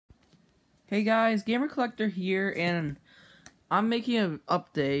Hey guys, Gamer Collector here, and I'm making an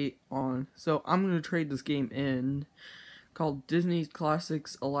update on, so I'm going to trade this game in, called Disney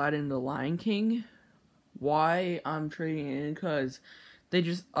Classics Aladdin the Lion King. Why I'm trading it in, because they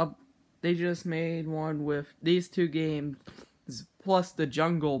just made one with these two games, plus the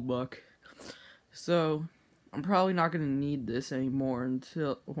Jungle Book. So, I'm probably not going to need this anymore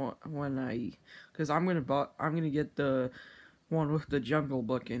until, because I'm going to get the one with the Jungle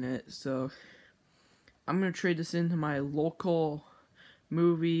Book in it, so I'm going to trade this into my local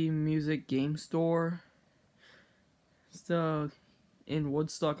movie, music, game store. So, in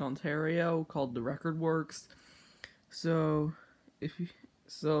Woodstock, Ontario, called the Record Works. So,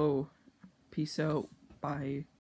 peace out. Bye.